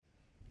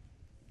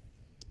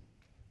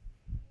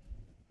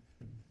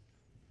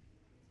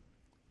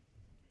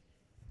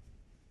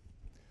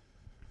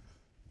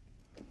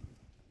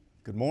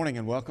Good morning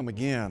and welcome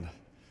again.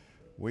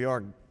 We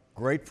are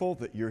grateful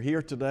that you're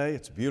here today.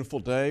 It's a beautiful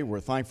day. We're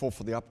thankful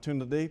for the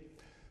opportunity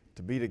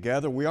to be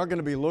together. We are going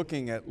to be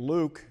looking at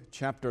Luke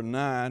chapter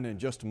 9 in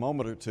just a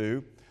moment or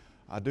two.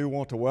 I do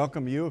want to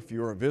welcome you. If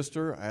you're a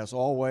visitor, as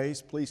always,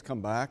 please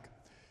come back.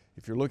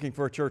 If you're looking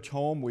for a church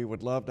home, we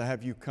would love to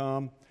have you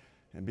come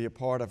and be a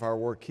part of our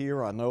work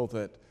here. I know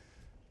that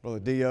Brother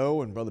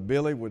Dio and Brother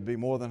Billy would be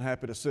more than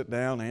happy to sit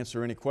down and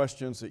answer any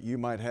questions that you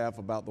might have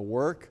about the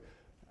work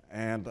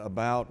and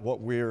about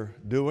what we're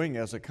doing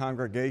as a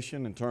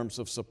congregation in terms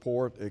of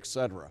support,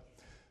 etc.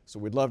 So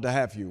we'd love to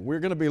have you. We're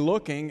going to be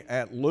looking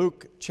at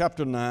Luke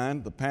chapter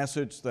 9, the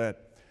passage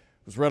that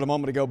was read a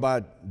moment ago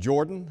by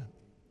Jordan,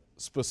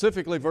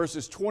 specifically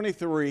verses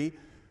 23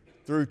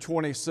 through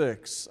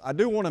 26. I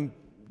do want to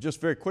just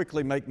very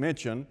quickly make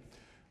mention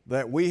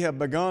that we have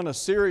begun a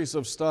series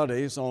of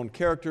studies on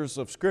characters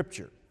of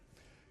Scripture,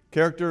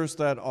 characters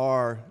that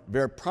are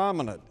very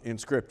prominent in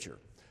Scripture.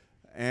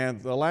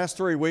 And the last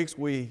 3 weeks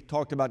we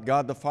talked about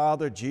God the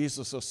Father,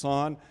 Jesus the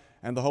Son,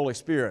 and the Holy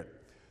Spirit.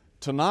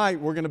 Tonight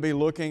we're going to be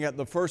looking at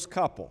the first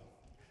couple.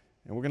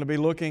 And we're going to be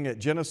looking at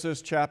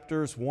Genesis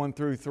chapters 1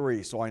 through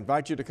 3. So I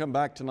invite you to come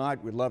back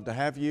tonight. We'd love to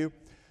have you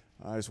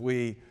as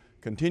we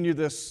continue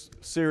this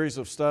series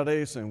of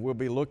studies. And we'll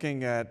be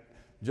looking at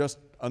just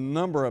a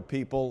number of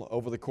people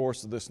over the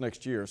course of this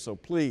next year. So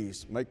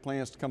please make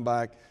plans to come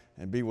back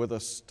and be with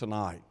us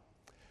tonight.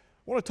 I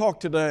want to talk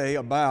today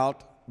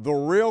about the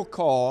real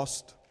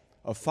cost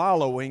of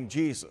following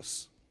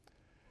Jesus.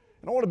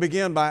 And I want to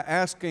begin by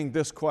asking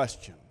this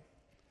question.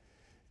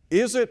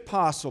 Is it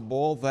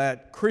possible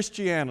that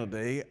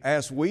Christianity,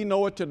 as we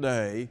know it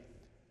today,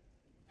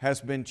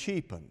 has been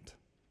cheapened?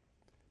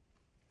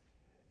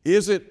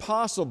 Is it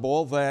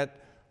possible that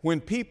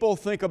when people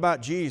think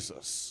about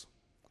Jesus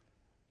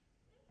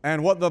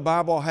and what the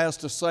Bible has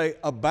to say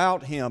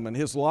about Him and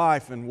His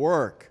life and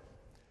work,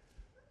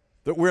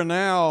 that we're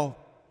now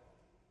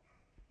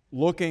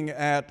looking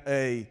at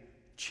a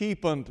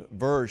cheapened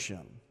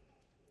version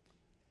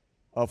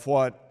of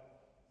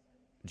what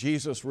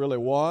Jesus really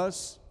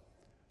was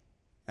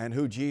and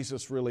who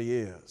Jesus really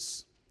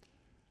is?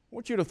 I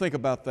want you to think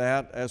about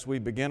that as we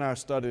begin our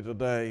study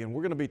today. And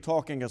we're going to be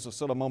talking, as I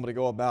said a moment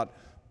ago, about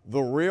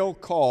the real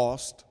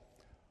cost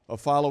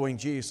of following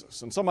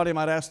Jesus. And somebody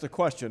might ask the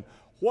question,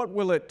 what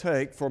will it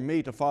take for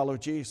me to follow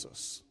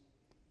Jesus?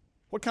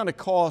 What kind of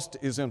cost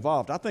is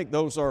involved? I think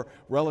those are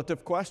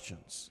relative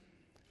questions.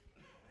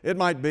 It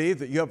might be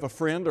that you have a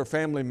friend or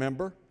family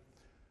member,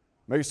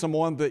 maybe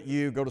someone that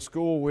you go to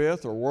school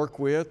with or work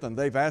with, and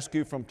they've asked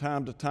you from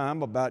time to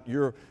time about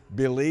your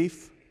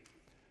belief,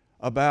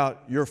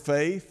 about your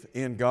faith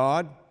in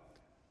God,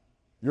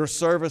 your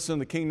service in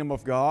the kingdom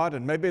of God,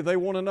 and maybe they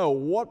want to know,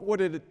 what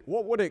would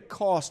it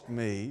cost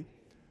me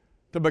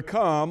to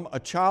become a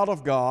child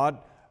of God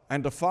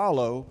and to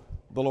follow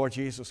the Lord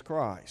Jesus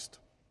Christ?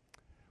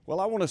 Well,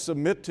 I want to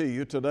submit to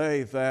you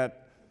today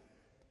that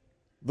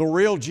the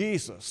real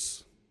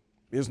Jesus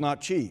is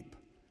not cheap.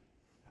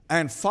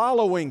 And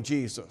following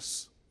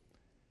Jesus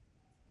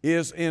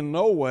is in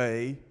no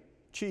way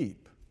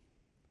cheap.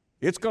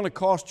 It's going to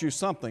cost you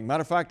something.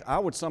 Matter of fact, I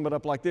would sum it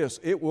up like this.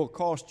 It will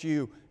cost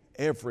you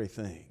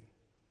everything.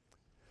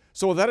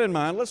 So with that in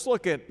mind, let's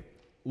look at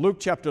Luke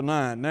chapter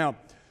 9. Now,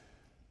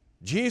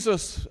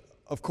 Jesus,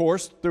 of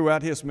course,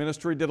 throughout His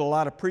ministry did a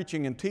lot of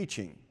preaching and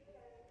teaching.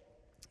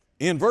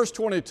 In verse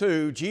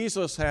 22,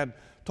 Jesus had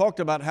talked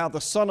about how the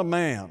Son of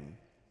Man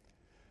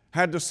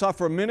had to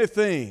suffer many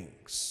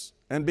things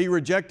and be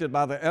rejected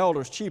by the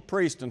elders, chief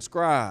priests, and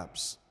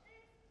scribes,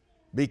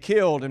 be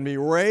killed and be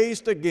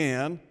raised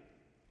again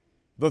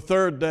the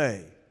third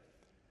day.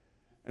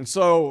 And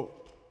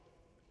so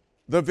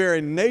the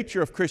very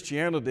nature of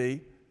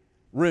Christianity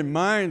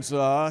reminds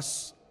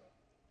us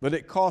that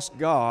it cost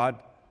God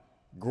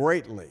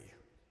greatly.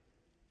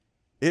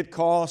 It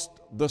cost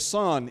the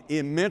Son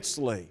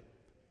immensely.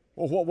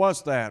 Well, what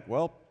was that?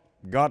 Well,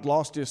 God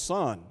lost His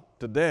Son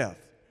to death.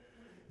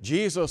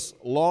 Jesus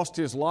lost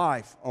His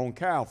life on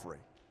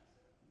Calvary,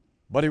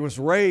 but He was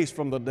raised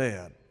from the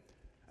dead.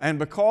 And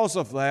because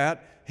of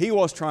that, He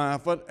was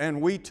triumphant,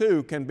 and we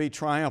too can be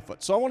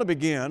triumphant. So I want to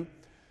begin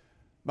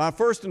by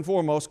first and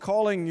foremost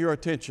calling your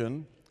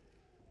attention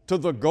to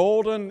the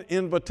golden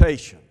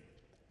invitation.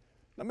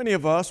 Now, many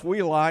of us,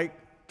 we like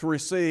to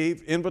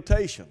receive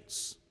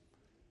invitations,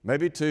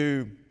 maybe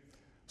to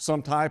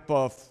some type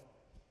of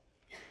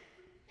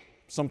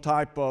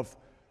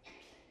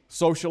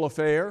social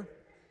affair.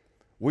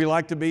 We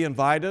like to be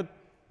invited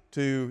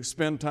to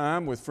spend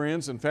time with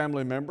friends and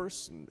family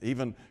members, and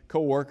even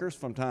co-workers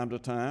from time to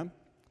time.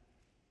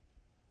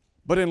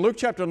 But in Luke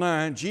chapter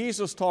 9,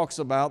 Jesus talks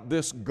about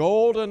this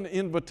golden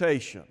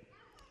invitation.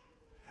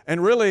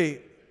 And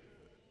really,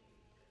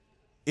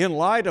 in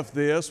light of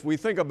this, we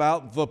think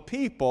about the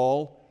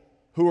people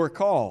who are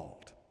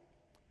called.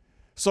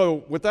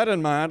 So with that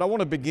in mind, I want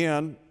to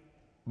begin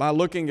by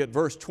looking at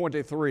verse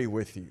 23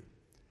 with you.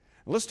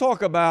 Let's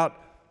talk about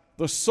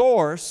the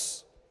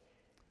source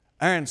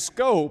and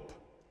scope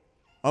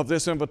of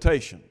this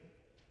invitation.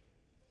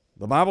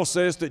 The Bible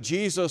says that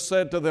Jesus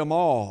said to them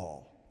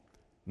all,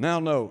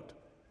 now note,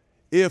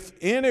 if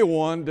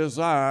anyone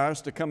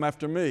desires to come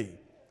after me.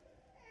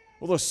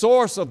 Well, the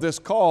source of this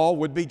call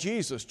would be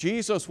Jesus.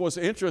 Jesus was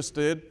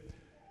interested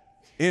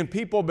in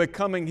people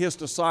becoming His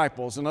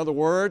disciples. In other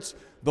words,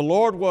 the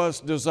Lord was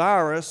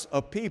desirous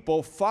of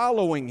people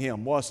following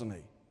Him, wasn't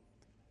He?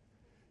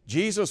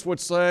 Jesus would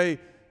say,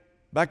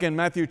 back in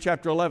Matthew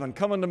chapter 11,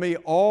 come unto me,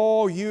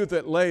 all you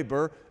that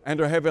labor and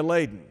are heavy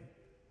laden.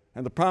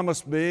 And the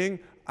promise being,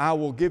 I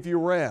will give you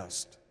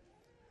rest.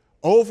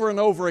 Over and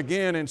over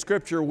again in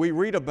Scripture, we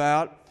read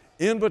about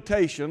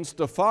invitations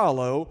to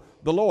follow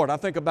the Lord. I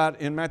think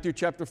about in Matthew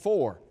chapter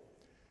 4,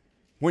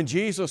 when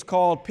Jesus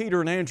called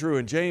Peter and Andrew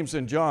and James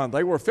and John.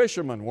 They were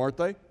fishermen, weren't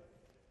they?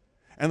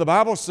 And the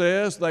Bible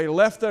says they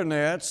left their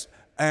nets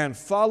and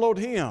followed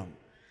Him.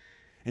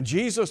 And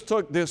Jesus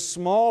took this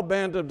small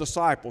band of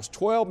disciples,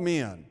 12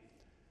 men,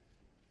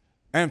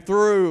 and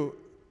through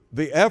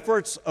the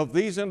efforts of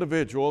these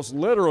individuals,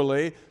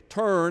 literally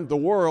turned the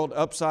world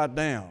upside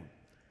down.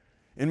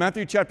 In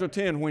Matthew chapter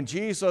 10, when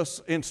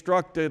Jesus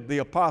instructed the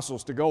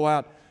apostles to go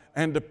out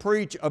and to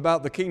preach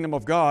about the kingdom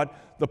of God,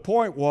 the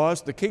point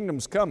was the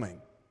kingdom's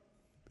coming.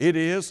 It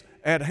is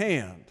at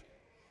hand.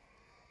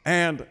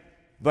 And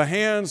the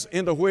hands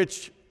into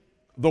which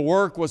the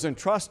work was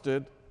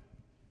entrusted,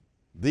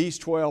 these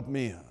 12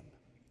 men.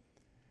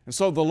 And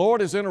so the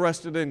Lord is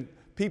interested in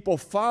people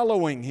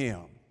following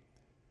Him.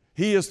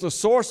 He is the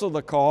source of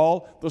the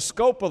call, the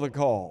scope of the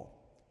call.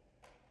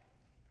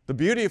 The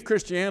beauty of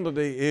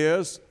Christianity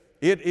is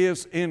it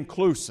is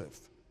inclusive.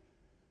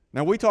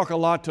 Now, we talk a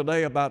lot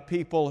today about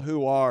people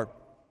who are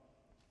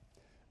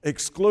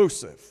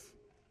exclusive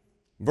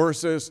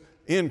versus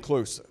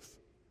inclusive.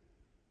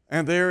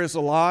 And there's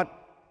a lot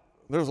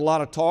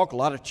of talk, a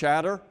lot of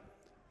chatter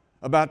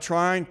about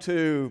trying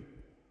to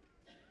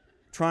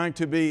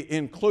be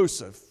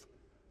inclusive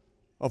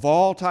of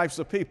all types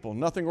of people.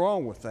 Nothing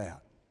wrong with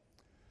that.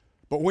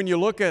 But when you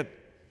look at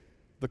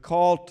the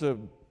call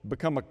to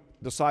become a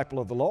disciple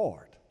of the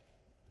Lord,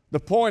 the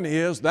point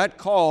is that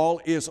call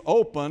is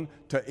open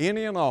to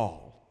any and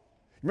all.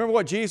 Remember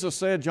what Jesus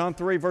said, John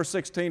 3, verse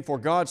 16, for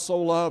God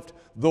so loved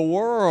the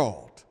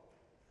world.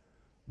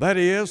 That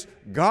is,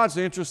 God's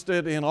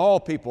interested in all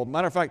people.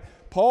 Matter of fact,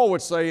 Paul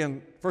would say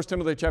in 1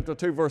 Timothy chapter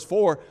 2, verse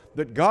 4,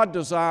 that God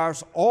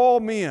desires all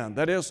men,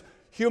 that is,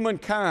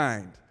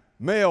 humankind,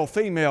 male,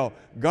 female.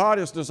 God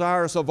is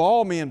desirous of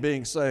all men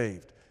being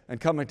saved and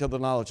coming to the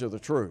knowledge of the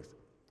truth.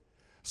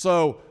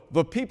 So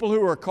the people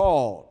who are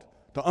called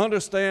to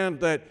understand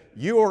that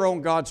you are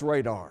on God's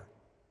radar.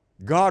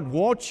 God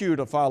wants you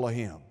to follow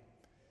Him.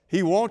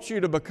 He wants you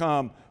to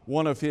become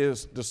one of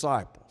His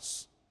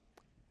disciples.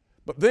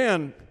 But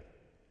then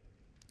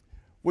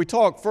we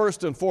talk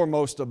first and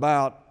foremost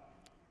about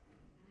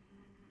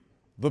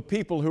the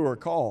people who are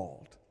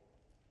called.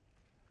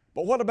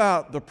 But what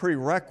about the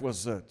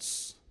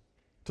prerequisites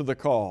to the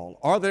call?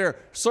 Are there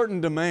certain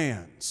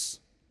demands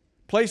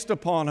placed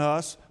upon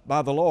us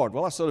by the Lord?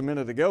 Well, I said a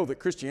minute ago that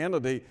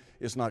Christianity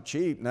is not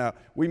cheap. Now,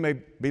 we may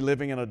be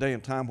living in a day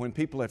and time when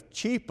people have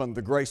cheapened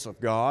the grace of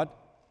God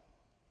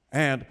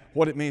and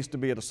what it means to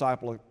be a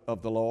disciple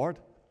of the Lord.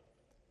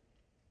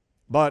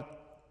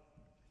 But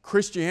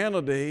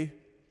Christianity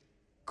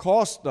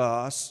cost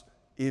us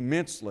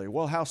immensely.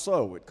 Well, how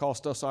so? It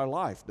cost us our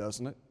life,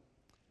 doesn't it?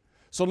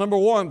 So number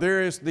one,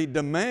 there is the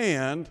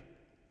demand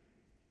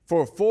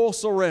for full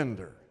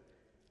surrender.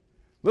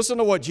 Listen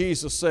to what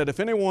Jesus said, if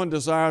anyone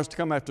desires to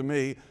come after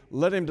me,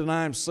 let him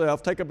deny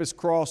himself, take up his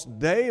cross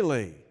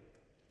daily,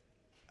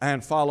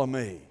 and follow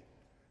me.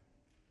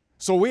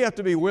 So we have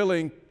to be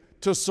willing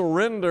to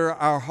surrender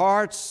our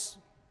hearts,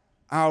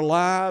 our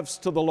lives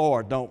to the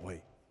Lord, don't we?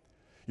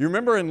 You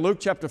remember in Luke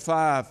chapter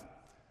 5,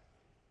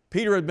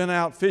 Peter had been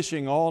out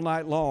fishing all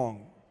night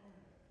long,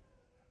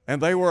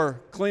 and they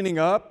were cleaning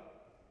up.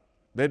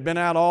 They'd been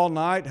out all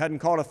night, hadn't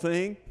caught a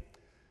thing,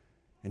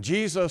 and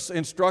Jesus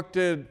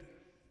instructed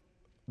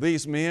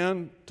these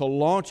men to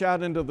launch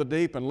out into the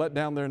deep and let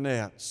down their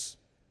nets.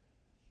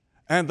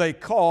 And they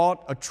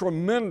caught a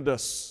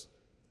tremendous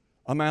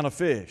amount of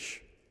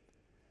fish.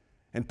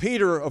 And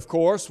Peter, of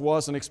course,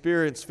 was an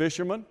experienced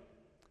fisherman.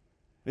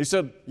 He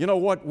said, you know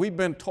what, we've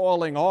been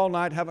toiling all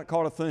night, haven't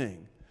caught a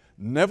thing.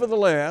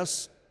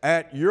 Nevertheless,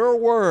 at your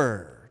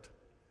word,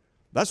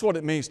 that's what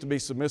it means to be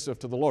submissive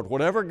to the Lord.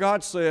 Whatever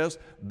God says,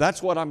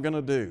 that's what I'm going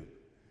to do.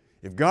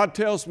 If God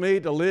tells me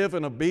to live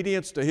in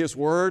obedience to His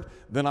Word,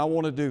 then I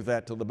want to do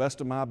that to the best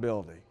of my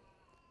ability.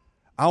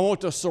 I want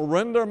to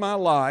surrender my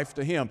life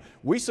to Him.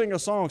 We sing a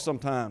song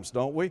sometimes,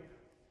 don't we?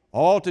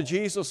 All to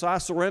Jesus I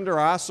surrender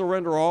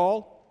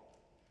all.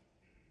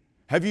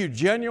 Have you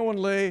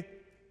genuinely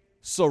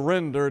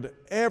surrendered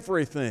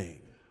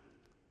everything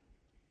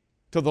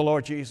to the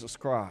Lord Jesus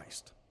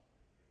Christ?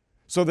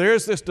 So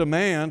there's this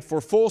demand for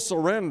full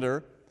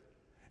surrender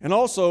and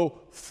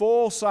also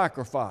full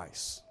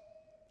sacrifice.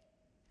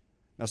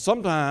 Now,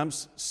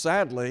 sometimes,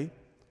 sadly,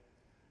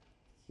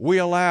 we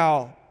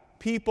allow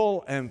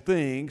people and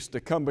things to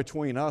come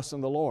between us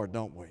and the Lord,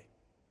 don't we?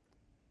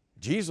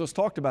 Jesus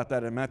talked about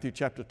that in Matthew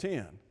chapter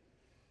 10.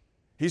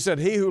 He said,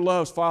 he who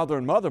loves father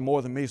and mother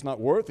more than me is not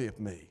worthy of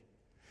me.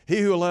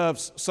 He who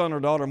loves son or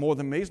daughter more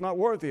than me is not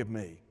worthy of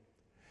me.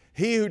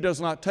 He who does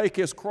not take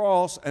his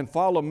cross and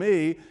follow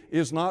me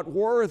is not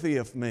worthy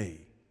of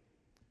me.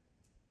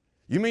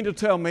 You mean to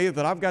tell me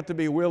that I've got to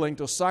be willing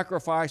to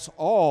sacrifice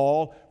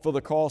all for the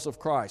cause of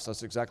Christ?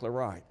 That's exactly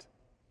right.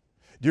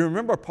 Do you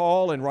remember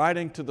Paul in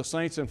writing to the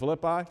saints in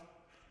Philippi?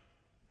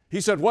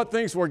 He said, what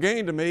things were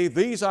gained to me,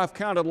 these I've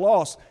counted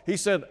loss. He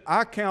said,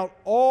 I count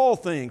all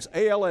things,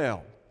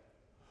 A-L-L,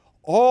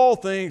 all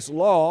things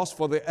lost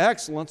for the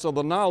excellence of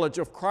the knowledge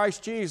of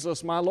Christ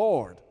Jesus my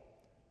Lord,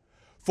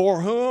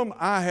 for whom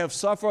I have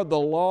suffered the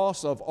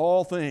loss of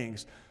all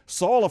things.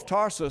 Saul of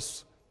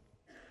Tarsus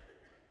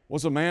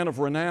was a man of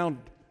renowned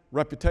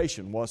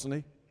reputation, wasn't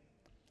he?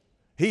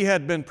 He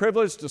had been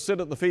privileged to sit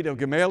at the feet of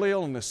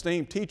Gamaliel, an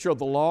esteemed teacher of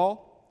the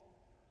law.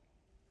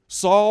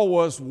 Saul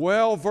was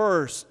well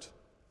versed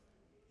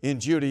in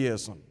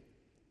Judaism,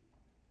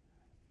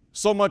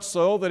 so much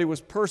so that he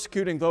was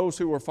persecuting those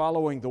who were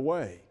following the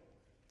way.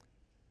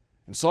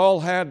 And Saul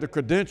had the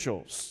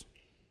credentials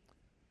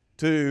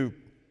to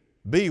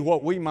be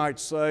what we might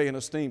say an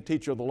esteemed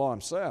teacher of the law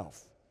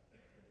himself.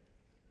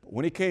 But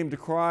when he came to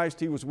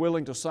Christ, he was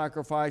willing to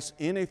sacrifice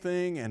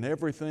anything and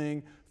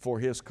everything for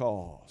his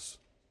cause.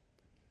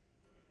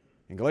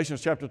 In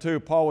Galatians chapter 2,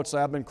 Paul would say,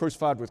 I've been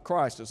crucified with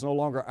Christ. It's no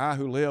longer I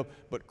who live,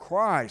 but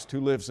Christ who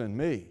lives in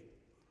me.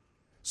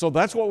 So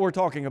that's what we're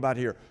talking about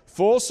here.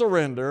 Full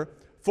surrender,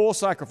 full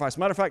sacrifice.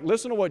 Matter of fact,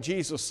 listen to what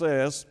Jesus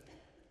says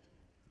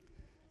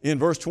in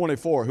verse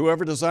 24.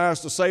 Whoever desires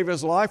to save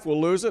his life will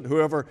lose it.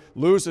 Whoever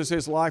loses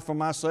his life for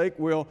my sake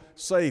will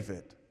save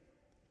it.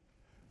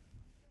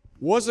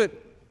 Was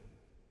it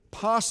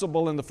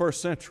possible in the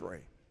first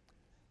century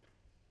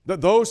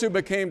that those who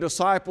became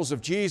disciples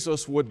of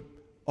Jesus would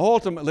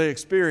ultimately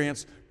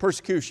experience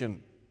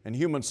persecution and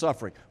human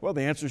suffering? Well,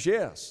 the answer is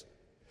yes.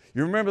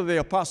 You remember the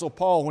Apostle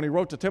Paul, when he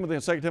wrote to Timothy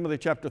in 2 Timothy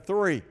chapter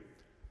 3,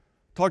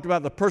 talked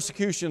about the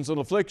persecutions and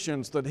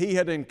afflictions that he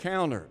had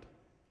encountered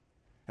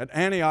at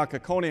Antioch,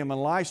 Iconium,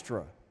 and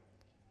Lystra.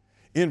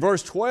 In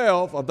verse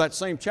 12 of that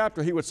same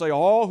chapter, he would say,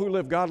 all who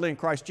live godly in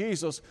Christ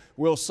Jesus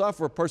will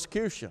suffer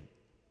persecution.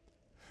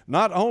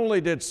 Not only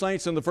did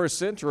saints in the first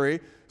century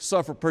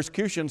suffer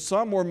persecution,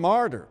 some were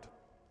martyred.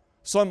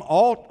 Some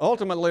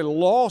ultimately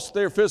lost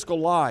their physical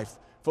life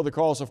for the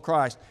cause of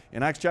Christ.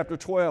 In Acts chapter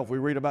 12, we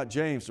read about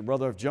James, the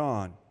brother of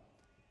John,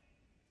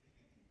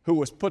 who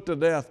was put to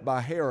death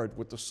by Herod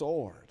with the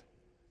sword.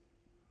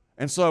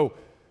 And so,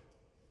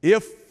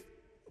 if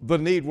the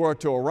need were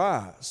to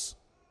arise,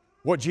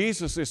 what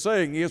Jesus is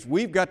saying is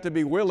we've got to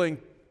be willing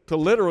to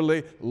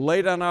literally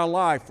lay down our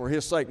life for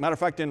His sake. Matter of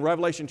fact, in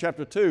Revelation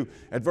chapter 2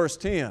 at verse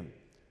 10,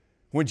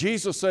 when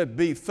Jesus said,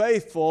 be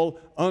faithful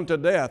unto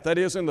death, that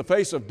is, in the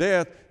face of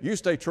death, you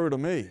stay true to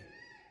me.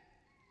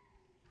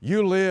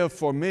 You live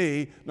for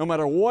me no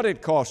matter what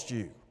it costs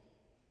you.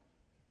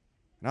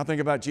 And I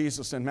think about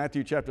Jesus in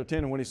Matthew chapter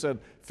 10 when He said,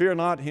 fear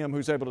not him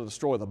who's able to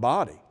destroy the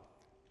body,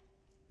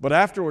 but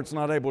afterwards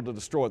not able to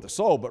destroy the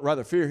soul, but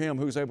rather fear Him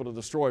who's able to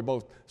destroy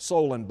both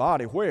soul and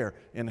body. Where?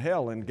 In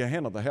hell, in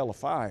Gehenna, the hell of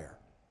fire.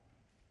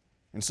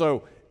 And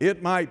so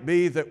it might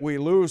be that we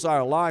lose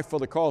our life for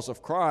the cause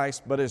of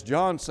Christ, but as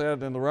John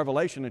said in the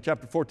Revelation in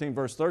chapter 14,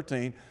 verse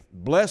 13,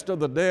 blessed are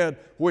the dead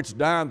which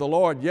die in the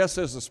Lord, yes,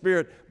 says the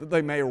Spirit, that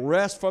they may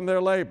rest from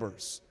their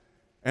labors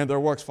and their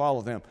works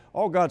follow them.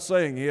 All God's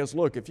saying is,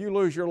 look, if you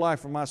lose your life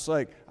for my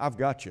sake, I've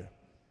got you.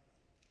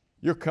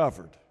 You're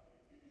covered.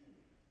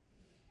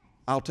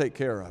 I'll take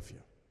care of you.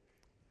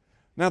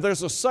 Now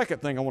there's a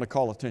second thing I want to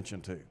call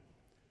attention to.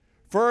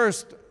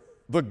 First,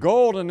 the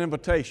golden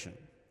invitation.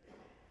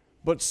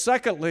 But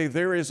secondly,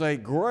 there is a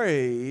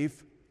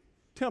grave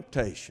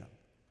temptation.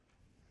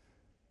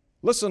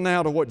 Listen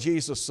now to what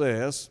Jesus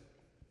says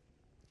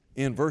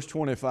in verse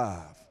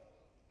 25.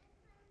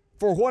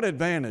 For what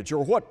advantage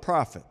or what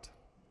profit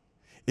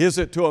is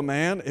it to a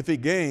man if he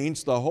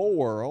gains the whole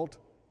world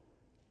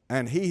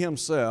and he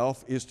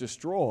himself is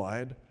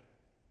destroyed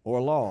or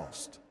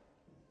lost?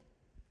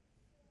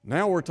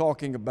 Now we're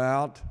talking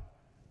about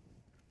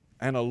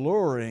an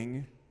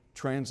alluring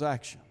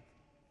transaction.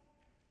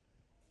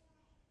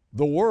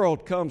 The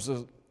world comes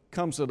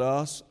at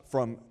us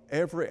from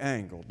every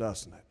angle,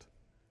 doesn't it?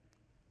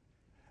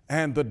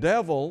 And the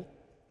devil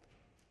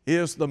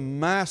is the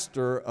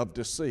master of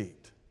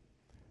deceit.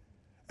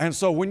 And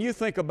so when you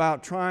think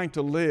about trying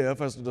to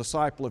live as a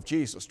disciple of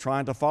Jesus,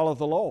 trying to follow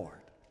the Lord,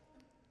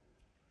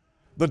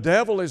 the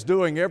devil is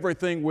doing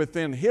everything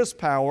within his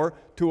power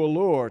to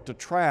allure, to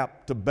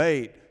trap, to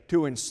bait,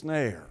 to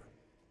ensnare.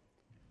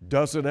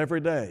 Does it every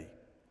day.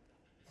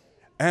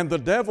 And the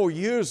devil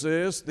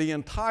uses the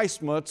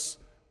enticements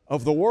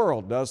of the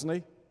world, doesn't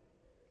he?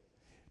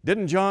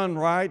 Didn't John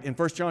write in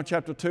 1 John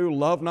chapter 2,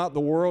 love not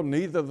the world,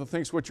 neither the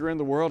things which are in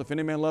the world. If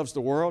any man loves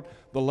the world,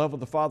 the love of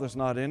the Father is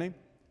not in him.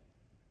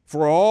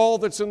 For all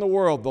that's in the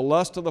world, the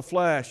lust of the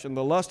flesh and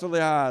the lust of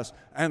the eyes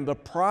and the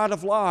pride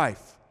of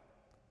life.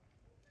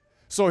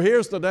 So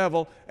here's the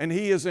devil, and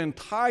he is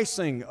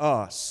enticing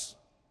us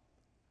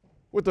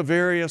with the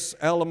various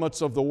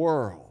elements of the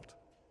world.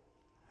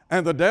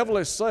 And the devil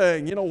is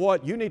saying, you know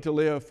what, you need to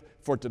live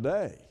for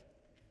today.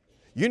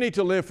 You need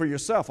to live for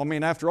yourself. I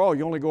mean, after all,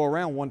 you only go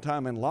around one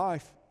time in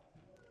life.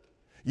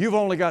 You've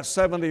only got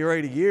 70 or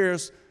 80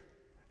 years,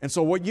 and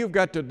so what you've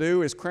got to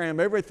do is cram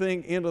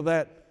everything into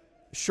that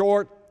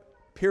short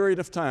period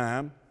of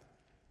time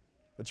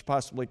that you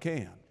possibly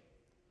can.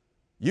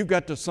 You've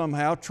got to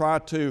somehow try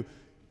to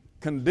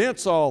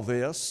condense all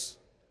this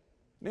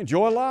and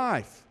enjoy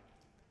life.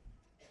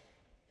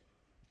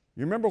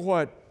 Do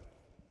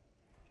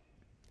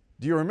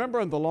you remember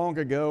in the long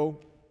ago,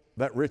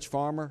 that rich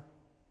farmer?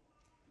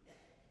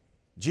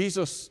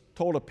 Jesus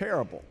told a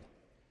parable.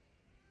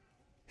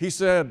 He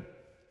said,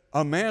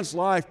 a man's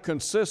life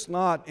consists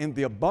not in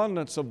the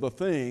abundance of the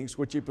things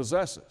which he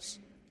possesses.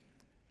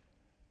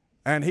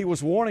 And he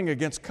was warning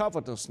against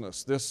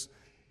covetousness, this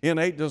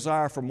innate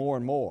desire for more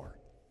and more.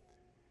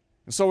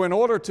 And so in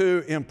order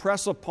to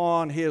impress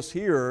upon his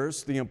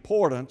hearers the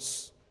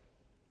importance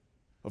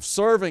of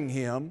serving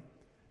Him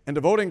and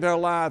devoting their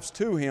lives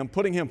to Him,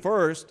 putting Him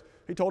first,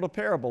 he told a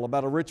parable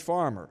about a rich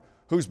farmer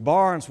whose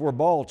barns were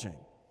bulging.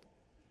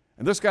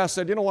 And this guy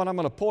said, you know what, I'm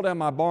going to pull down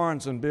my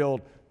barns and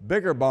build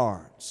bigger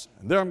barns.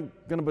 And there I'm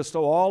going to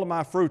bestow all of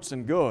my fruits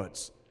and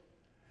goods.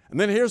 And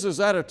then here's his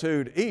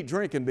attitude, eat,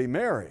 drink, and be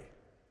merry.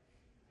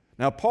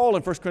 Now Paul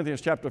in 1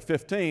 Corinthians chapter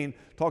 15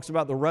 talks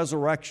about the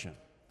resurrection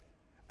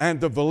and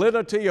the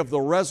validity of the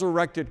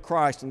resurrected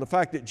Christ and the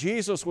fact that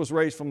Jesus was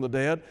raised from the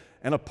dead,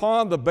 and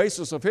upon the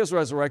basis of His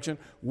resurrection,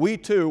 we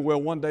too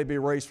will one day be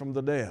raised from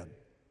the dead.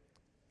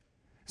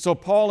 So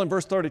Paul in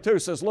verse 32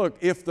 says, look,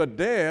 if the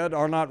dead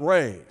are not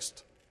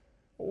raised,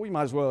 well, we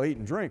might as well eat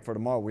and drink, for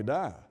tomorrow we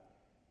die.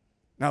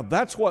 Now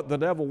that's what the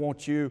devil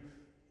wants you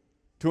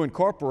to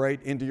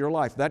incorporate into your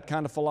life, that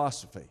kind of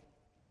philosophy.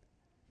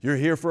 You're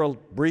here for a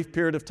brief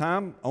period of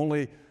time,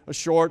 only a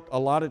short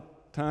allotted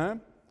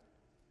time.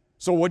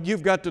 So what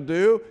you've got to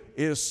do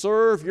is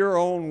serve your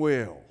own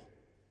will.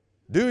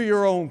 Do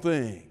your own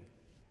thing.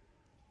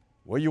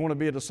 Well, you want to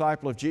be a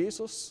disciple of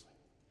Jesus?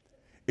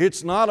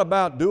 It's not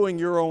about doing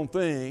your own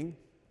thing.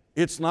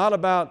 It's not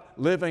about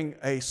living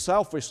a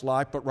selfish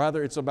life, but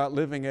rather it's about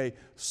living a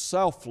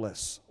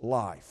selfless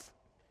life.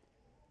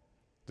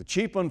 The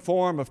cheapened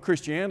form of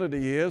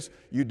Christianity is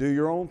you do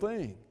your own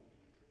thing.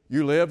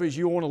 You live as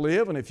you want to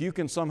live, and if you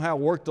can somehow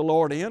work the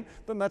Lord in,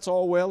 then that's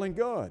all well and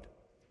good.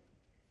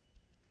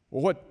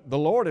 Well, what the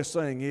Lord is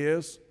saying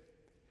is,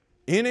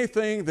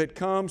 anything that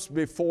comes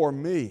before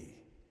me,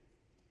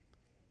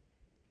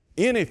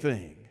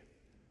 anything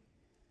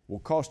will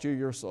cost you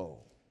your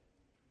soul.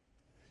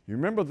 You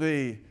remember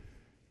the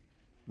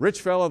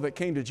rich fellow that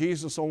came to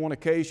Jesus on one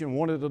occasion,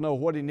 wanted to know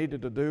what he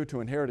needed to do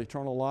to inherit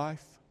eternal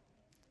life?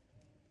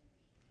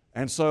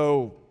 And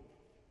so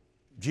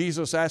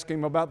Jesus asked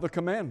him about the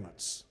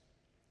commandments.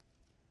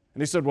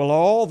 And he said, well,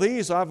 all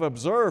these I've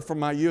observed from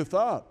my youth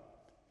up.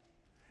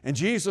 And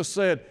Jesus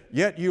said,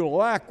 yet you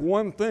lack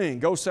one thing.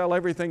 Go sell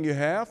everything you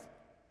have.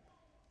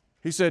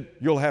 He said,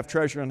 you'll have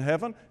treasure in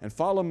heaven, and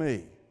follow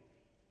me.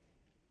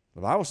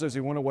 The Bible says he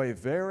went away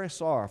very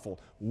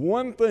sorrowful.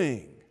 One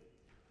thing,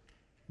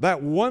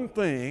 that one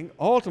thing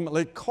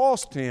ultimately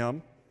cost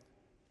him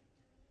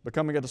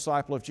becoming a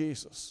disciple of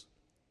Jesus.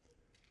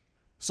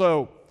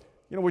 So,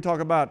 we talk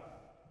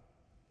about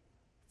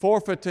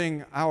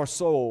forfeiting our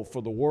soul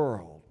for the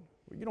world.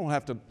 You don't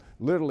have to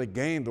literally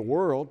gain the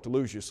world to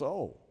lose your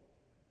soul.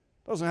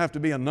 It doesn't have to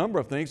be a number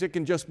of things. It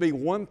can just be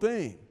one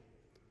thing.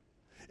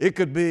 It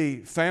could be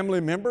family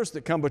members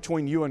that come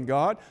between you and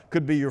God.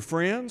 Could be your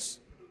friends.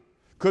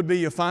 Could be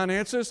your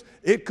finances.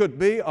 It could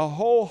be a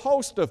whole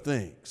host of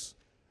things.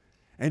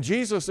 And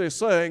Jesus is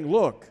saying,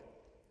 look,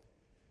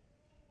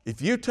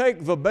 if you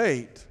take the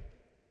bait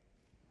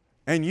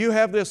and you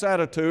have this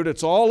attitude,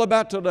 it's all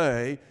about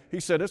today, He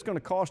said it's going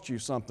to cost you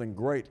something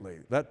greatly.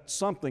 That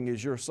something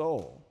is your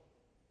soul.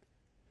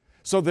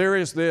 So there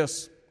is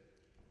this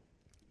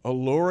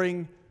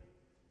alluring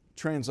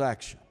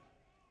transaction.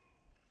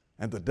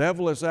 And the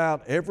devil is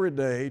out every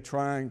day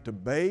trying to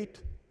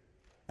bait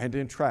and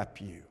entrap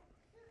you.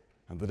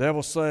 And the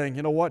devil's saying,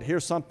 you know what,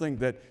 here's something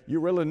that you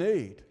really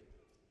need.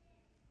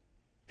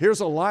 Here's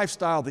a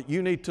lifestyle that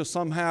you need to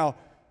somehow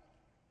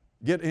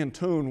get in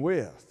tune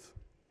with.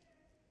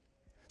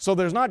 So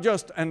there's not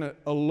just an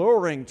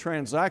alluring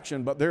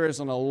transaction, but there is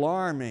an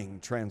alarming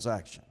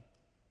transaction.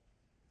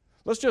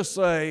 Let's just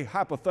say,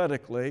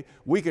 hypothetically,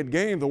 we could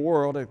gain the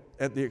world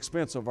at the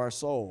expense of our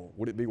soul.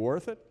 Would it be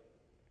worth it?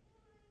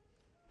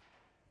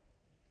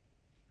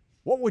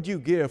 What would you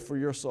give for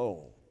your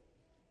soul?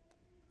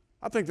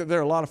 I think that there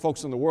are a lot of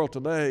folks in the world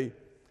today,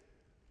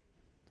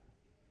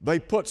 they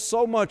put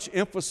so much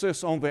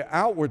emphasis on the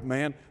outward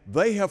man,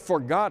 they have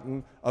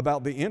forgotten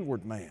about the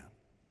inward man.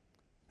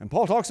 And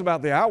Paul talks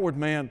about the outward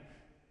man.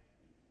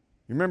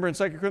 You remember in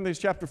 2 Corinthians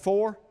chapter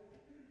 4?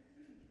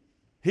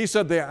 He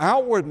said the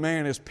outward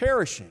man is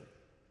perishing.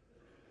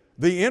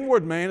 The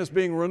inward man is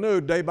being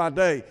renewed day by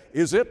day.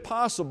 Is it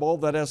possible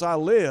that as I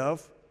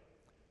live,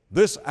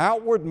 this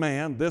outward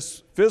man,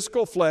 this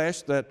physical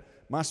flesh that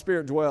my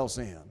spirit dwells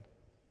in,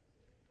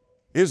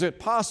 is it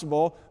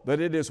possible that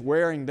it is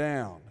wearing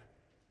down?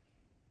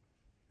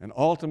 and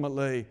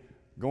ultimately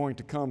going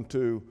to come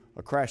to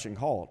a crashing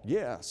halt?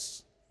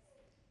 Yes.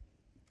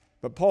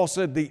 But Paul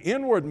said the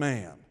inward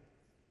man,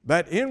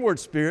 that inward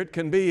spirit,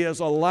 can be as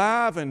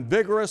alive and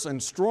vigorous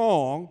and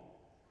strong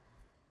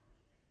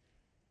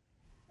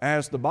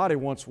as the body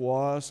once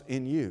was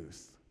in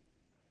youth.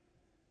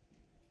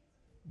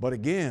 But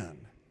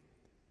again,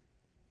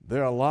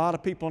 there are a lot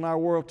of people in our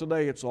world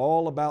today, it's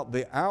all about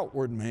the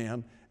outward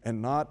man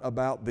and not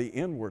about the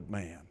inward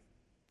man.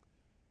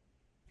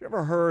 Have you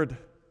ever heard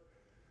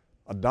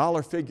a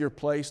dollar figure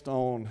placed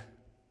on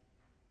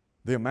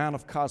the amount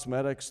of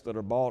cosmetics that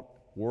are bought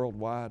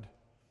worldwide?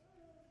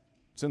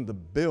 It's in the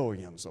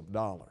billions of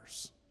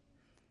dollars.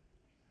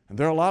 And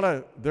there are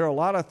a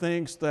lot of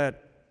things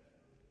that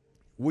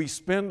we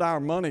spend our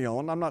money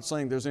on. I'm not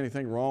saying there's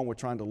anything wrong with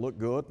trying to look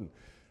good and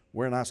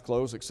wear nice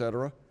clothes,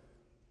 etc.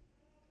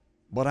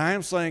 But I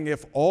am saying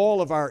if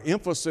all of our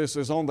emphasis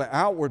is on the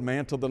outward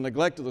man to the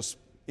neglect of the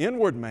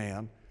inward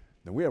man,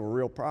 then we have a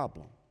real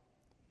problem.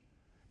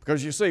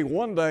 Because you see,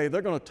 one day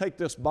they're going to take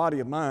this body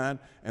of mine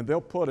and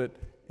they'll put it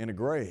in a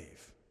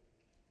grave.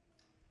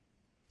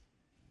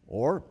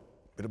 Or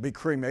it'll be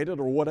cremated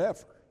or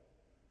whatever.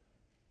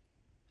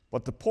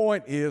 But the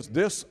point is,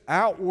 this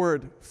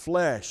outward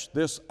flesh,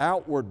 this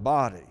outward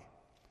body,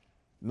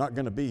 not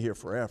going to be here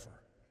forever.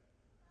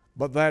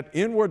 But that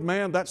inward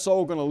man, that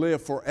soul going to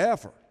live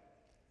forever.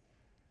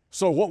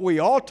 So what we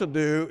ought to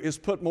do is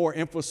put more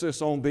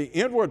emphasis on the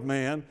inward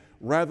man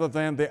rather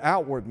than the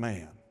outward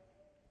man.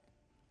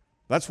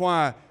 That's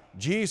why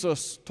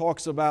Jesus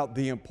talks about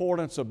the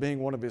importance of being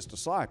one of His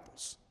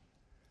disciples.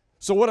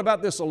 So what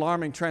about this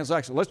alarming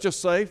transaction? Let's just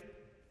say,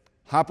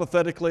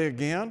 hypothetically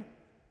again,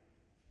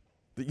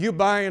 that you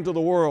buy into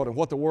the world and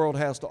what the world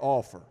has to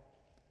offer.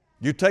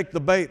 You take the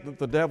bait that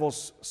the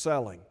devil's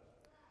selling.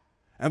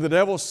 And the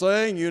devil's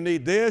saying, you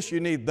need this, you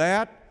need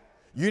that.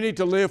 You need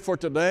to live for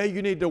today.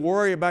 You need to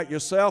worry about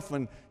yourself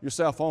and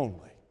yourself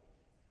only.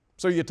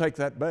 So you take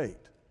that bait.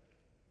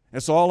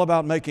 It's all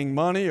about making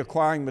money,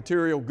 acquiring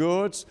material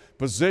goods,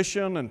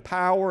 position and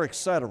power,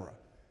 etc.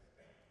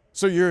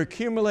 So you're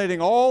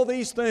accumulating all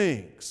these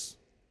things.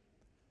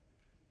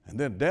 And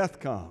then death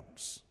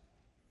comes,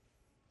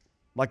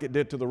 like it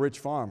did to the rich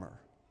farmer.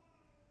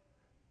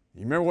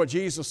 You remember what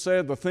Jesus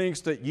said? The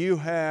things that you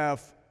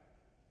have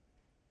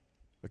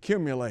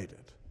accumulated,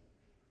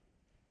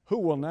 who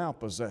will now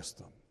possess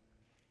them?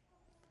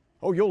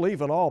 Oh, you'll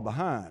leave it all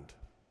behind.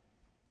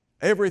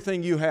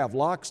 Everything you have,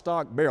 lock,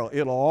 stock, barrel,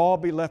 it'll all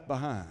be left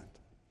behind.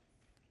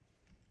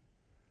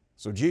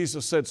 So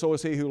Jesus said, so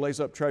is he who lays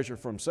up treasure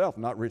for himself,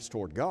 not rich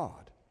toward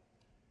God.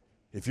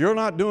 If you're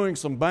not doing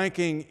some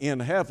banking in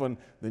heaven,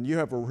 then you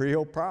have a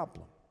real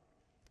problem.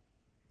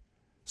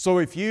 So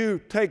if you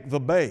take the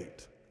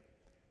bait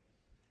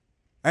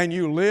and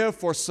you live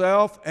for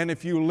self, and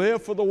if you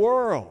live for the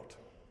world,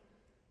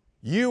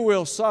 you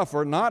will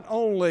suffer not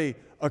only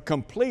a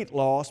complete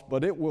loss,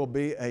 but it will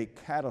be a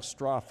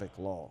catastrophic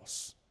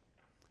loss.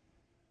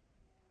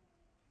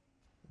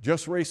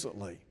 Just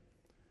recently,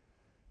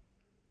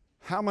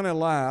 how many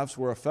lives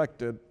were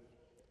affected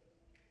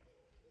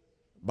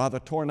by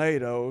the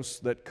tornadoes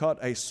that cut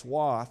a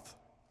swath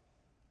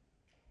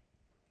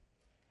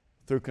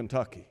through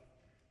Kentucky?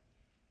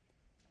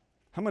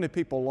 How many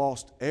people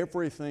lost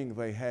everything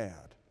they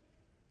had?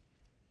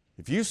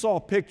 If you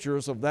saw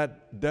pictures of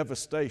that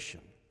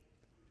devastation,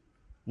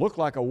 looked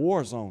like a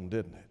war zone,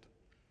 didn't it?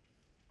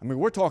 I mean,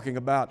 we're talking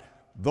about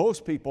those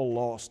people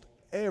lost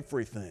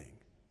everything.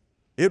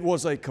 It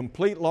was a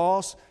complete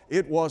loss.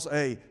 It was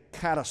a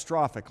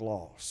catastrophic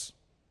loss.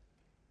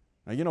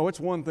 Now, you know, it's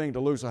one thing to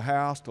lose a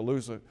house, to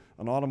lose an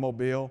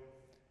automobile.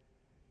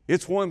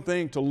 It's one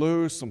thing to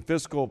lose some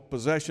physical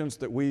possessions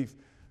that we've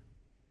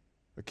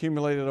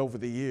accumulated over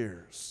the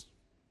years.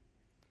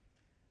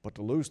 But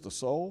to lose the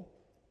soul?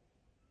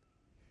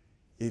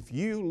 If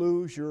you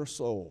lose your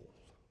soul,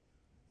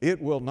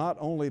 it will not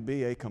only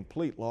be a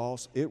complete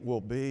loss, it will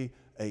be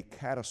a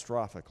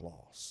catastrophic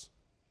loss.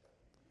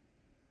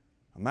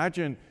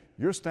 Imagine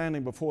you're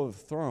standing before the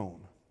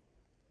throne.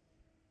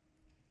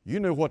 You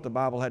knew what the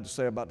Bible had to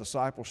say about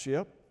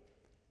discipleship,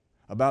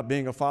 about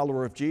being a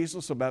follower of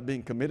Jesus, about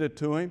being committed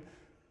to Him,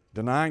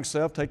 denying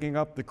self, taking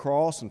up the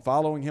cross, and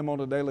following Him on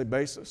a daily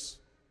basis.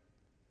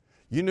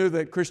 You knew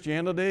that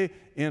Christianity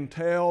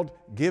entailed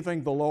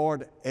giving the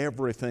Lord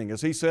everything.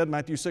 As He said in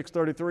Matthew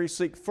 6:33,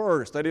 seek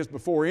first, that is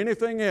before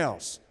anything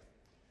else.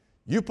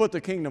 You put the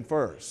kingdom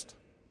first.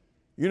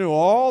 You knew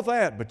all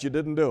that, but you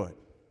didn't do it.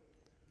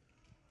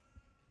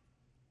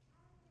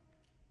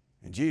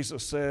 And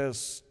Jesus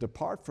says,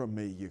 depart from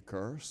me, you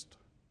cursed,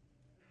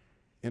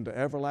 into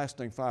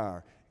everlasting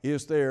fire.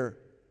 Is there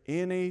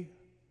any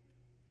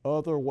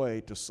other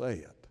way to say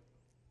it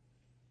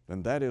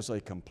than that is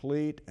a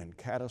complete and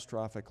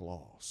catastrophic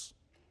loss?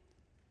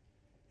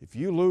 If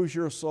you lose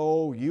your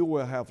soul, you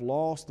will have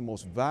lost the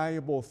most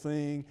valuable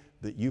thing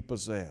that you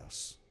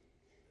possess.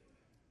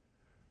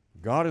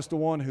 God is the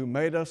one who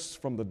made us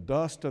from the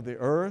dust of the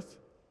earth,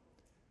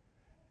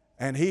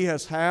 and He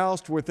has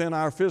housed within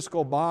our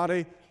physical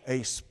body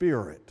a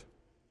spirit.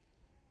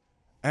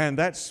 and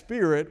that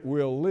spirit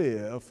will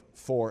live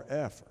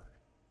forever.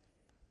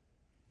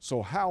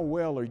 So how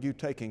well are you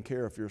taking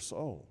care of your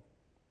soul?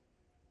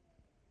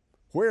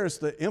 Where is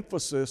the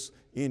emphasis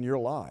in your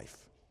life?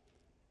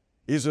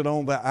 Is it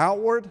on the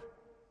outward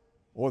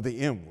or the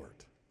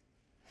inward?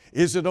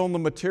 Is it on the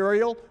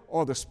material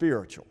or the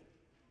spiritual?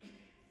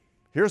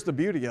 Here's the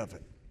beauty of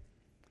it.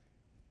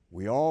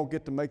 We all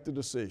get to make the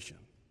decision.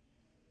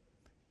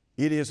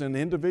 It is an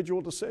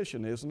individual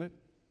decision, isn't it?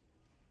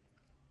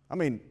 I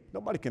mean,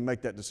 nobody can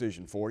make that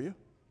decision for you.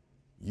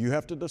 You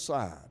have to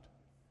decide.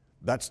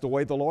 That's the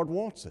way the Lord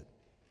wants it.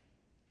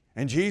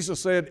 And Jesus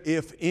said,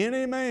 if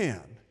any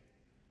man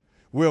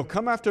will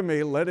come after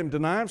me, let him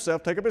deny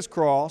himself, take up his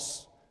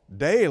cross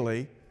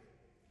daily,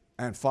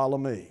 and follow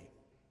me.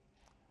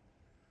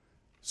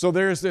 So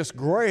there's this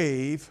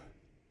grave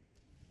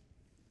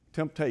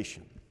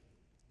temptation.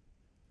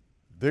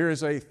 There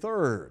is a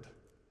third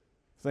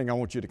thing I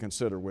want you to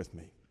consider with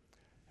me,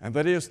 and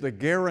that is the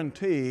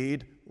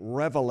guaranteed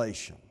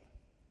revelation.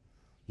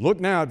 Look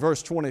now at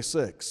verse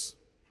 26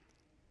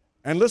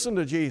 and listen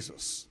to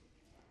Jesus.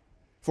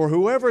 For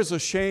whoever is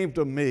ashamed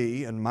of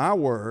me and my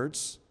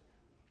words,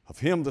 of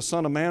him the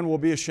Son of Man will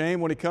be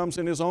ashamed when he comes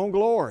in his own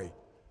glory,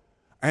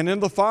 and in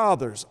the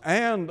Father's,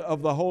 and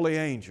of the holy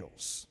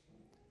angels.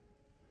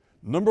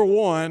 Number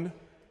one,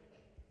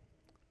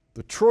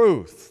 the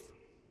truth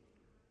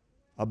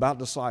about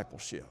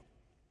discipleship.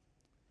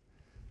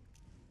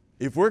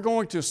 If we're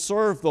going to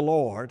serve the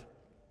Lord,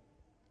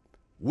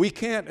 we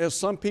can't, as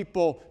some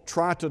people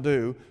try to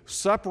do,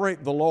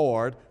 separate the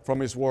Lord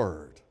from His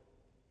Word.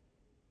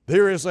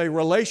 There is a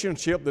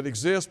relationship that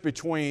exists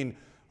between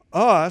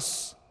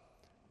us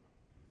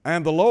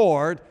and the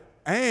Lord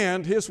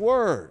and His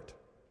Word.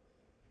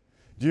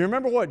 Do you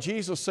remember what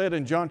Jesus said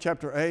in John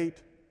chapter 8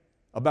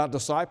 about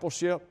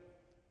discipleship?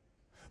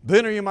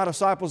 Then are you my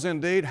disciples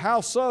indeed?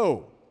 How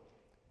so?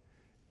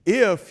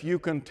 If you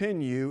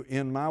continue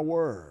in my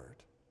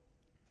word.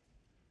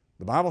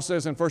 The Bible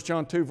says in 1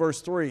 John 2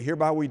 verse 3,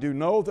 hereby we do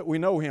know that we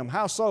know Him.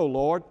 How so,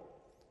 Lord?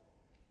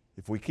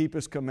 If we keep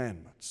His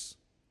commandments.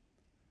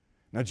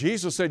 Now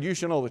Jesus said you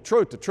shall know the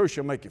truth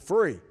shall make you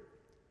free.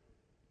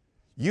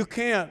 You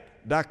can't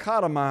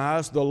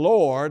dichotomize the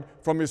Lord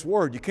from His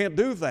Word. You can't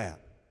do that.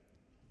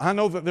 I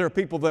know that there are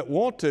people that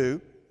want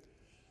to,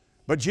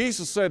 but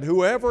Jesus said,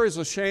 whoever is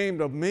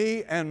ashamed of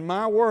me and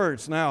my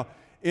words. Now,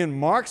 in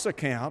Mark's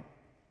account,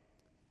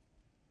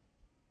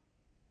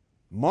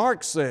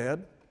 Mark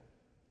said,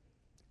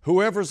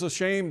 whoever is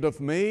ashamed of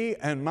me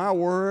and my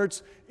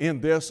words in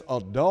this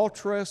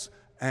adulterous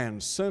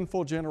and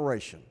sinful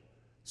generation.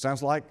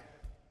 Sounds like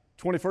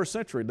 21st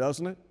century,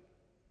 doesn't it?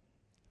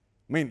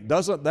 I mean,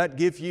 doesn't that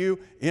give you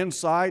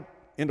insight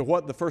into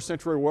what the first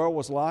century world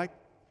was like?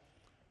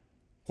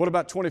 What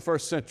about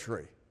 21st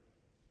century?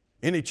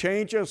 Any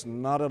changes?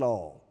 Not at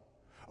all.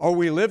 Are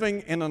we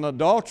living in an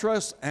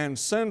adulterous and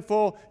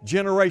sinful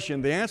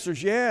generation? The answer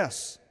is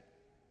yes.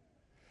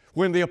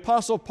 When the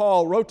Apostle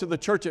Paul wrote to the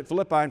church at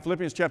Philippi in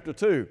Philippians chapter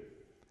 2,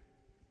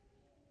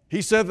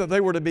 he said that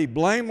they were to be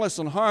blameless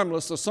and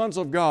harmless, the sons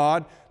of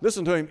God,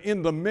 listen to him,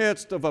 in the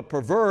midst of a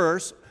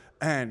perverse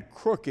and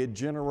crooked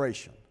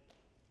generation.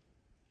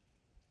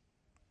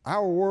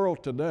 Our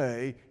world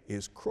today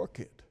is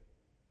crooked.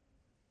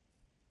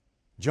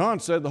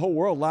 John said the whole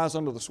world lies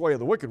under the sway of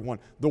the wicked one.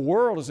 The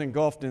world is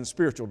engulfed in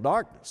spiritual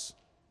darkness.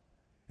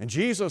 And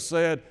Jesus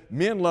said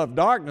men love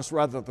darkness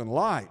rather than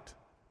light.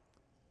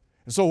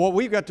 And so what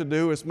we've got to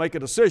do is make a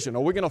decision.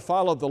 Are we going to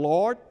follow the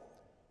Lord?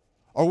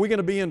 Are we going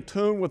to be in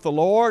tune with the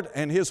Lord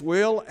and His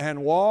will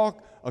and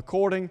walk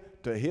according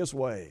to His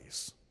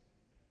ways?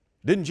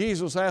 Didn't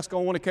Jesus ask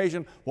on one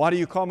occasion, why do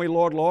you call me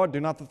Lord, Lord? Do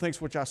not the things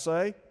which I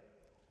say?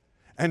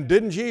 And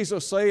didn't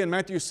Jesus say in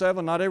Matthew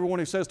 7, not everyone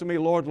who says to me,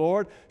 Lord,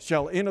 Lord,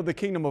 shall enter the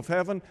kingdom of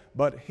heaven,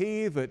 but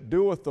he that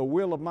doeth the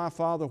will of my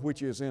Father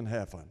which is in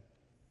heaven?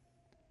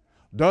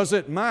 Does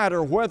it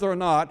matter whether or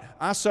not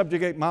I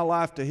subjugate my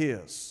life to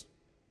His?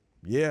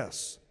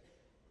 Yes.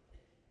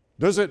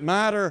 Does it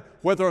matter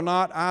whether or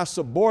not I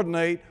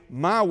subordinate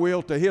my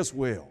will to His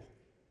will?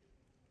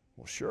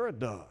 Well, sure it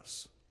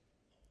does.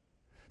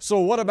 So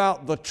what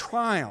about the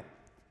triumph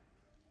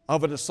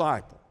of a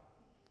disciple?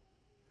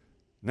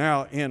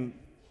 Now, in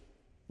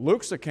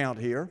Luke's account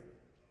here,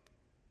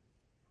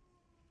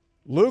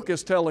 Luke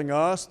is telling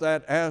us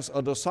that as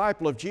a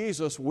disciple of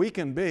Jesus, we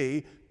can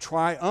be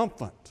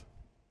triumphant.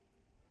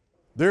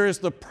 There is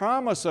the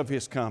promise of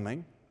His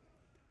coming,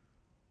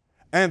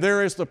 and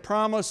there is the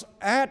promise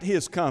at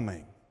His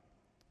coming.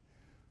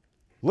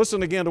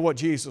 Listen again to what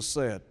Jesus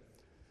said.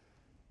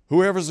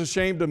 Whoever is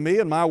ashamed of me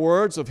and my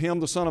words, of him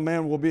the Son of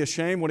Man will be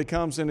ashamed when He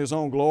comes in His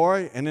own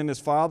glory and in His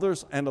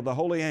Father's and of the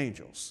holy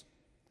angels.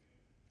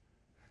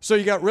 So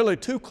you got really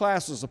two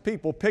classes of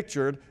people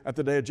pictured at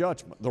the day of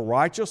judgment. The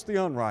righteous, the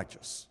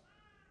unrighteous.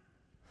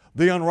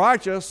 The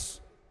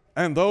unrighteous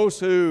and those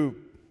who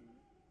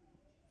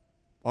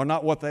are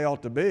not what they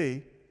ought to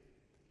be,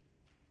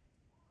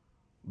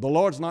 the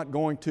Lord's not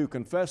going to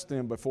confess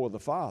them before the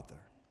Father.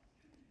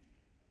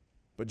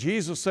 But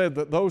Jesus said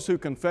that those who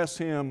confess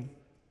Him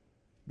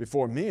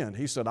before men.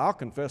 He said, I'll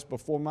confess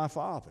before my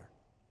Father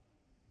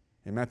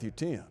in Matthew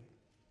 10.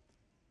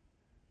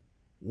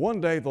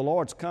 One day the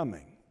Lord's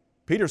coming.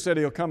 Peter said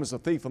He'll come as a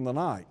thief in the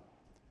night.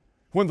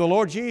 When the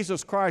Lord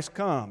Jesus Christ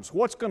comes,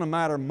 what's going to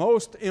matter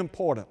most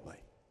importantly?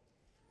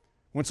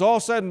 When it's all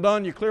said and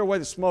done, you clear away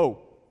the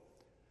smoke.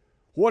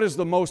 What is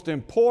the most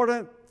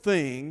important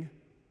thing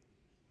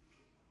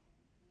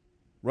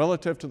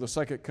relative to the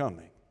second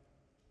coming?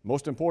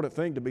 Most important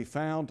thing, to be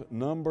found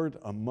numbered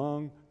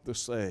among the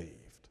saved.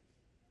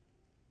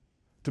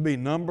 To be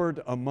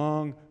numbered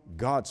among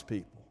God's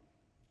people.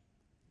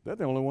 They're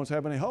the only ones who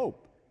have any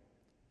hope.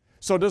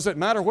 So does it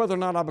matter whether or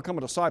not I become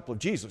a disciple of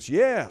Jesus?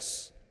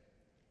 Yes.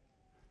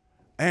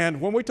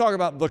 And when we talk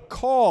about the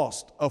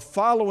cost of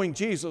following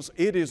Jesus,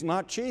 it is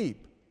not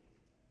cheap.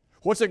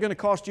 What's it going to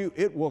cost you?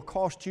 It will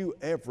cost you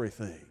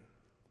everything.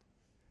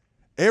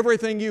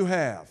 Everything you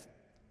have.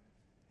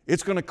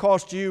 It's going to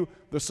cost you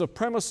the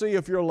supremacy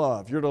of your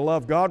love. You're to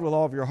love God with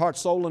all of your heart,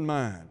 soul, and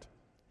mind.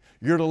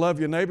 You're to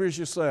love your neighbor as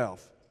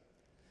yourself.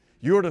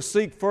 You're to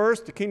seek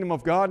first the kingdom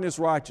of God and His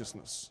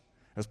righteousness.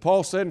 As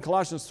Paul said in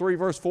Colossians 3,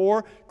 verse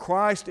 4,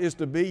 Christ is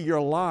to be your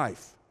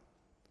life.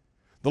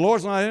 The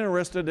Lord's not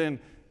interested in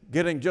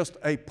getting just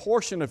a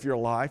portion of your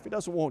life. He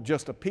doesn't want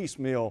just a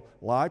piecemeal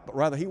life, but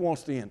rather He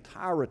wants the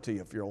entirety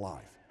of your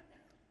life.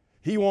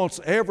 He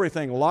wants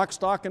everything, lock,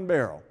 stock, and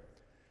barrel.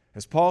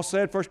 As Paul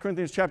said, 1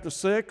 Corinthians chapter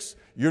 6,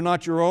 you're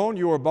not your own,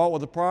 you were bought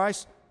with a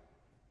price.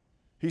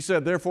 He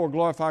said, therefore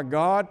glorify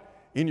God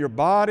in your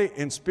body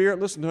and spirit,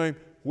 listen to Him,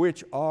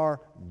 which are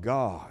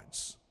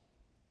God's.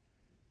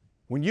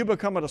 When you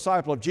become a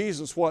disciple of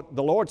Jesus, what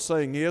the Lord's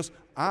saying is,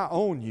 I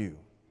own you.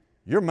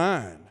 You're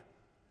mine.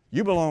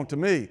 You belong to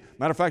me.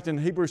 Matter of fact, in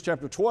Hebrews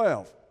chapter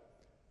 12,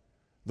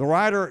 the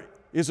writer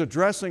is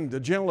addressing the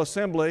general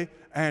assembly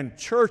and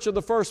church of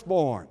the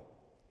firstborn.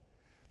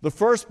 The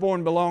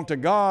firstborn belonged to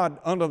God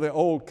under the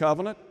old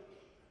covenant.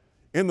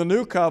 In the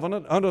new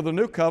covenant, under the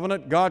new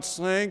covenant, God's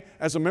saying,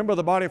 as a member of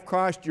the body of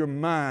Christ, you're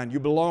mine.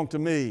 You belong to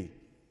me.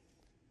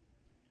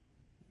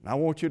 And I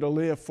want you to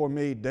live for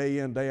me day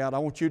in, day out. I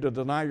want you to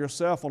deny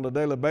yourself on a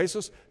daily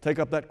basis, take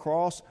up that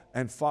cross,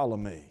 and follow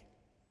me.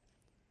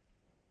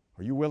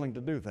 Are you willing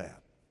to do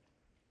that?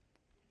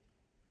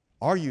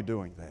 Are you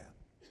doing that?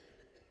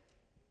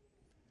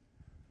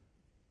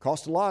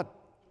 Costs a lot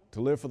to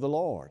live for the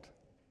Lord.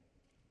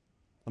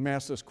 Let me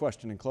ask this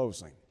question in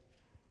closing.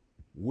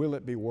 Will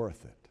it be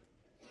worth it?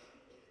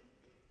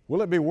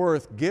 Will it be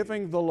worth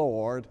giving the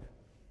Lord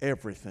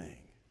everything?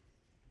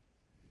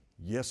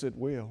 Yes, it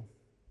will.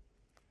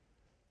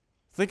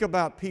 Think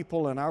about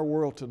people in our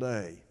world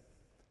today.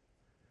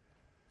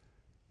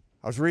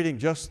 I was reading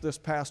just this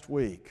past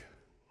week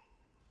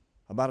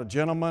about a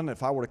gentleman.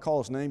 If I were to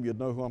call his name, you'd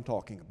know who I'm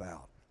talking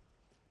about.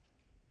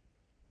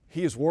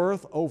 He is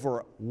worth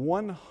over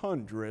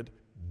 $100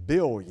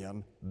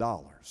 billion.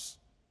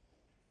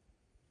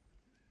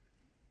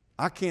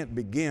 I can't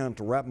begin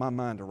to wrap my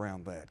mind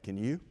around that. Can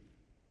you?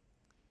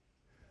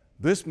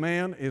 This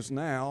man is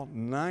now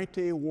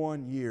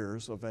 91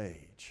 years of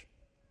age.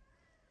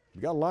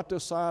 You've got a lot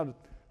this side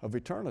of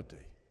eternity.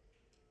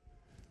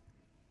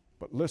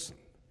 But listen,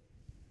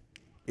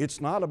 it's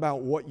not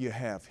about what you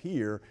have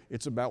here,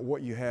 it's about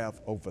what you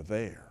have over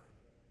there.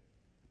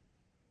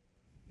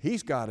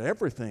 He's got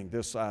everything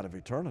this side of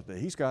eternity.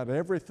 He's got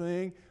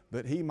everything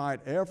that he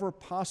might ever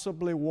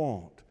possibly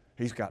want.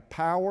 He's got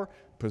power,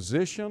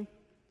 position.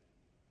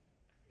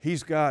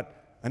 He's got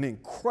an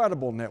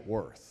incredible net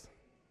worth.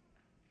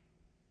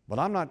 But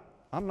I'm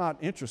not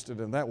interested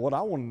in that. What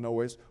I want to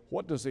know is,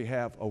 what does he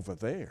have over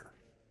there?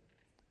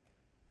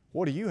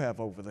 What do you have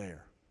over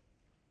there?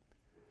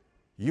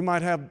 You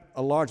might have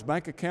a large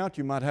bank account,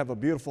 you might have a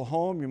beautiful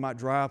home, you might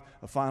drive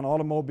a fine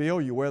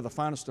automobile, you wear the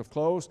finest of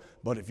clothes,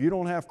 but if you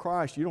don't have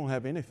Christ, you don't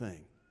have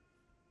anything.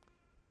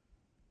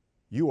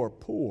 You are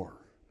poor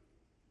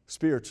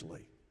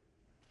spiritually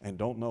and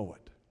don't know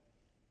it.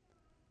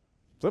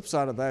 Flip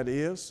side of that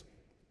is,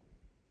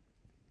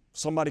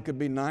 somebody could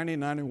be 90,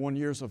 91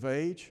 years of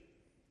age,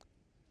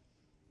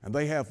 and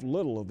they have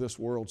little of this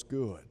world's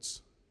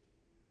goods,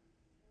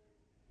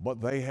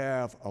 but they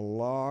have a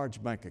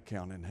large bank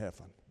account in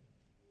heaven.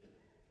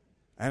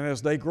 And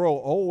as they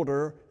grow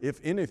older, if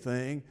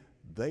anything,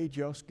 they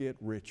just get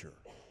richer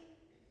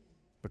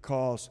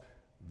because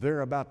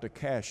they're about to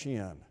cash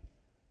in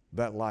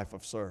that life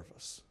of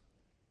service.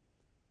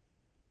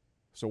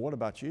 So what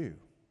about you?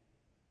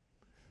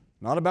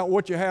 Not about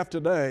what you have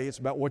today, it's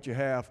about what you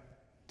have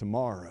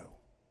tomorrow.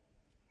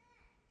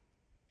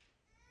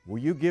 Will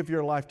you give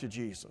your life to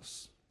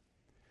Jesus?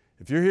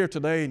 If you're here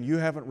today and you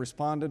haven't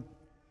responded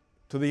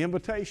to the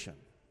invitation,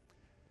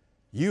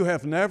 you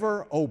have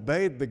never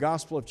obeyed the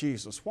gospel of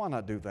Jesus, why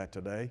not do that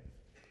today?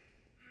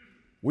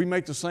 We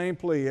make the same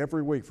plea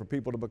every week for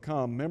people to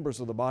become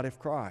members of the body of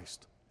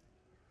Christ,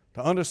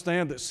 to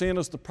understand that sin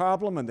is the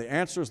problem and the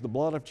answer is the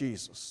blood of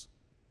Jesus.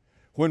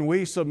 When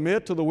we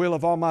submit to the will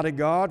of Almighty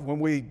God, when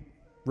we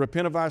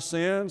repent of our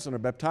sins and are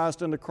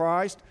baptized into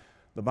Christ,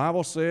 the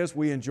Bible says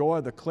we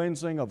enjoy the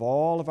cleansing of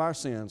all of our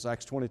sins,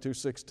 Acts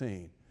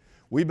 22:16.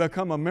 We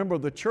become a member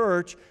of the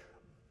church.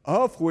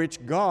 of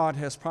which God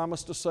has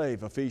promised to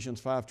save,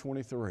 Ephesians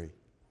 5:23.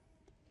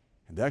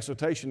 And the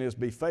exhortation is,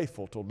 be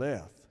faithful till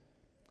death.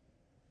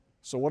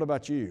 So what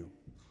about you?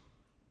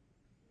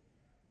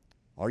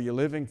 Are you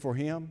living for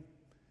Him?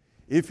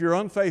 If you're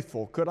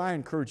unfaithful, could I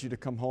encourage you to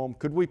come home?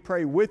 Could we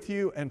pray with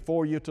you and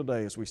for you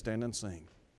today as we stand and sing?